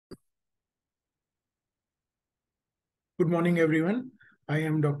Good morning, everyone. I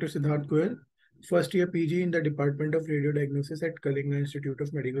am Dr. Siddharth GOEL, first year PG in the Department of Radiodiagnosis at Kalinga Institute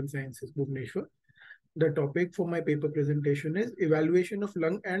of Medical Sciences, Bhubaneswar. The topic for my paper presentation is evaluation of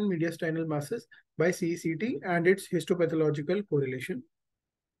lung and mediastinal masses by CCT and its histopathological correlation.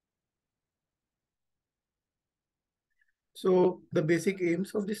 So the basic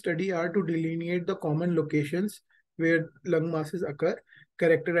aims of the study are to delineate the common locations where lung masses occur,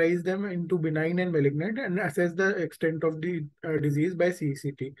 characterize them into benign and malignant, and assess the extent of the disease by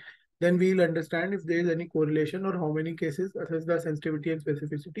CCT. Then we'll understand if there is any correlation or how many cases, assess the sensitivity and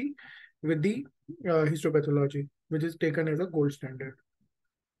specificity with the histopathology, which is taken as a gold standard.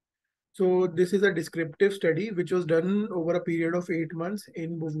 So this is a descriptive study which was done over a period of 8 months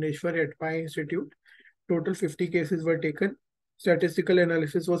in Bhubaneswar at Pi Institute. Total 50 cases were taken. Statistical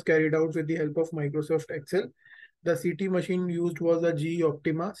analysis was carried out with the help of Microsoft Excel. The CT machine used was a GE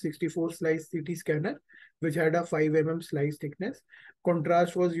Optima 64 slice CT scanner, which had a 5 mm slice thickness.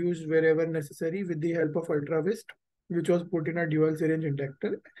 Contrast was used wherever necessary with the help of ultravist, which was put in a dual syringe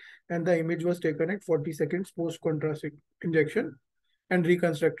injector, and the image was taken at 40 seconds post-contrast injection and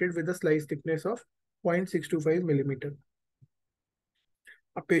reconstructed with a slice thickness of 0.625 millimeter.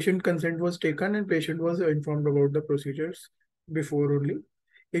 A patient consent was taken and patient was informed about the procedures before only.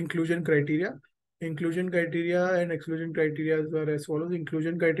 Inclusion criteria and exclusion criteria were as follows.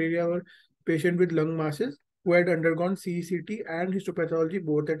 Inclusion criteria were patient with lung masses who had undergone CCT and histopathology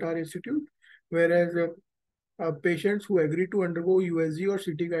both at our institute, whereas patients who agreed to undergo USG or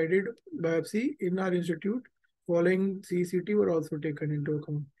CT guided biopsy in our institute following CCT were also taken into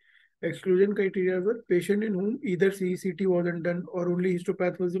account. Exclusion criteria were patient in whom either CCT wasn't done or only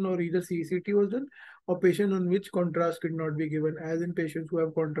histopath was done, or either CCT was done, or patient on which contrast could not be given, as in patients who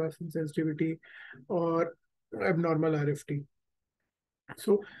have contrast insensitivity or abnormal RFT.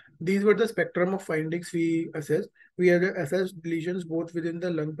 So these were the spectrum of findings we assessed. We had assessed lesions both within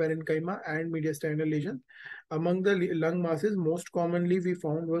the lung parenchyma and mediastinal lesions. Among the lung masses, most commonly we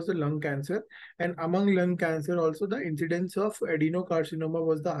found was the lung cancer. And among lung cancer also, the incidence of adenocarcinoma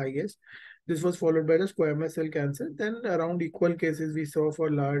was the highest. This was followed by the squamous cell cancer. Then around equal cases we saw for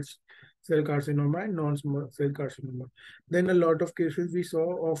large cell carcinoma and non-small cell carcinoma. Then a lot of cases we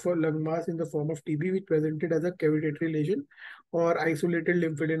saw of a lung mass in the form of TB, which presented as a cavitatory lesion, or isolated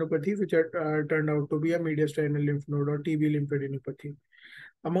lymphadenopathy, which had turned out to be a mediastinal lymph node or TB lymphadenopathy.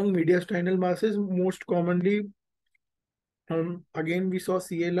 Among mediastinal masses, most commonly, again, we saw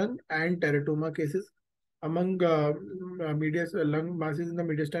CA lung and teratoma cases. Among lung masses in the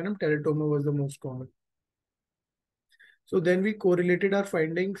mediastinum, teratoma was the most common. So then we correlated our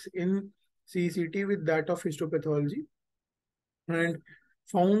findings in CCT with that of histopathology and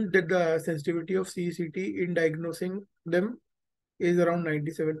found that the sensitivity of CCT in diagnosing them is around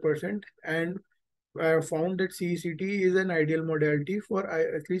 97%, and found that CCT is an ideal modality for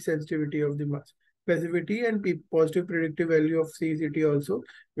at least sensitivity of the mass. Specificity and positive predictive value of CCT also,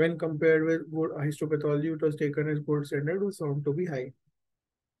 when compared with histopathology, it was taken as gold standard, was found to be high.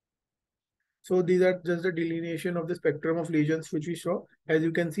 So these are just the delineation of the spectrum of lesions which we saw. As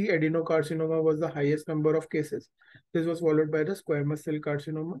you can see, adenocarcinoma was the highest number of cases. This was followed by the squamous cell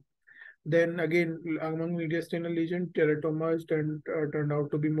carcinoma. Then again, among mediastinal lesion, teratomas turned out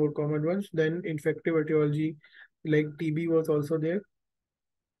to be more common ones. Then infective etiology like TB was also there.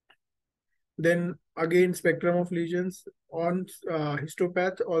 Then again, spectrum of lesions on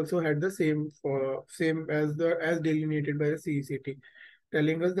histopath also had the same as delineated by the CCT,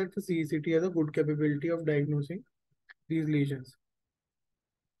 telling us that the CCT has a good capability of diagnosing these lesions.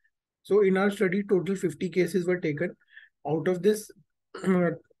 So in our study, total 50 cases were taken. Out of this,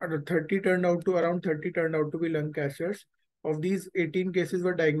 30 turned out to be lung cancers. Of these, 18 cases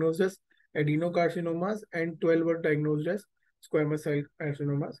were diagnosed as adenocarcinomas and 12 were diagnosed as squamous cell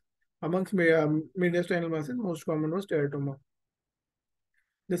carcinomas. Amongst mediastinal masses, most common was teratoma.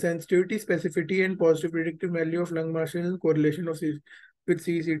 The sensitivity, specificity, and positive predictive value of lung masses in correlation with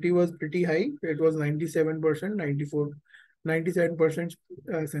CCT was pretty high. It was 97%, 97%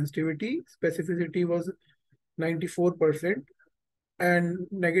 sensitivity. Specificity was 94%, and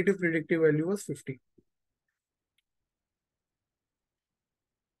negative predictive value was 50.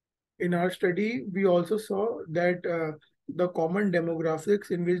 In our study, we also saw that the common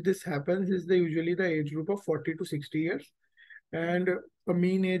demographics in which this happens is usually the age group of 40 to 60 years. And a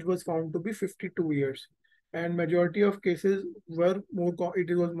mean age was found to be 52 years. And majority of cases were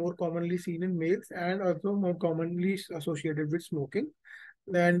it was more commonly seen in males and also more commonly associated with smoking.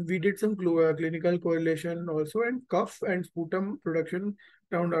 And we did some clinical correlation also, and cough and sputum production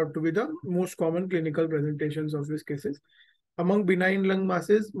turned out to be the most common clinical presentations of these cases. Among benign lung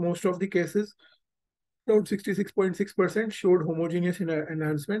masses, most of the cases note 66.6% showed homogeneous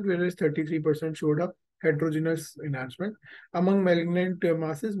enhancement, whereas 33% showed a heterogeneous enhancement. Among malignant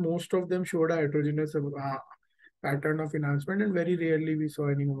masses, most of them showed a heterogeneous pattern of enhancement, and very rarely we saw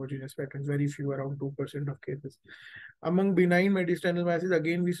any homogeneous patterns, very few, around 2% of cases. Among benign mediastinal masses,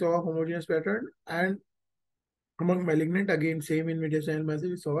 again, we saw a homogeneous pattern, and among malignant, again, same in mediastinal masses,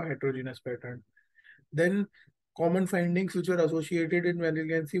 we saw a heterogeneous pattern. Then common findings which were associated in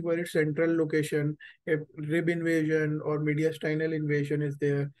malignancy were its central location. If rib invasion or mediastinal invasion is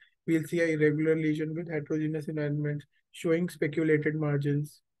there, we'll see a irregular lesion with heterogeneous enhancements showing speculated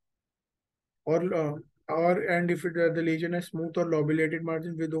margins. And if the lesion has smooth or lobulated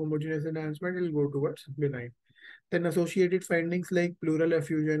margins with homogeneous enhancement, it will go towards benign. Then associated findings like pleural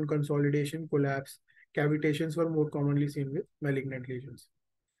effusion, consolidation, collapse, cavitations were more commonly seen with malignant lesions.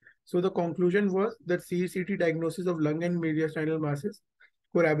 So the conclusion was that CCT diagnosis of lung and mediastinal masses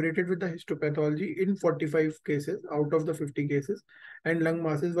corroborated with the histopathology in 45 cases out of the 50 cases, and lung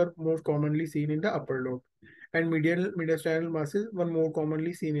masses were more commonly seen in the upper lobe, and mediastinal masses were more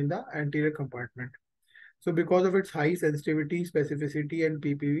commonly seen in the anterior compartment. So because of its high sensitivity, specificity, and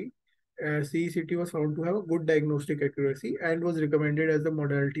PPV, CCT was found to have a good diagnostic accuracy and was recommended as the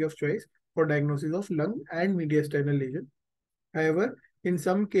modality of choice for diagnosis of lung and mediastinal lesion. However, in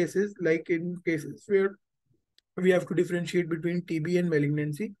some cases, like in cases where we have to differentiate between TB and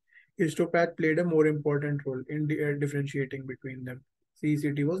malignancy, histopath played a more important role in differentiating between them.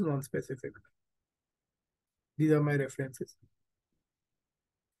 CCT was non-specific. These are my references.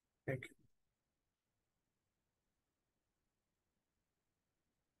 Thank you.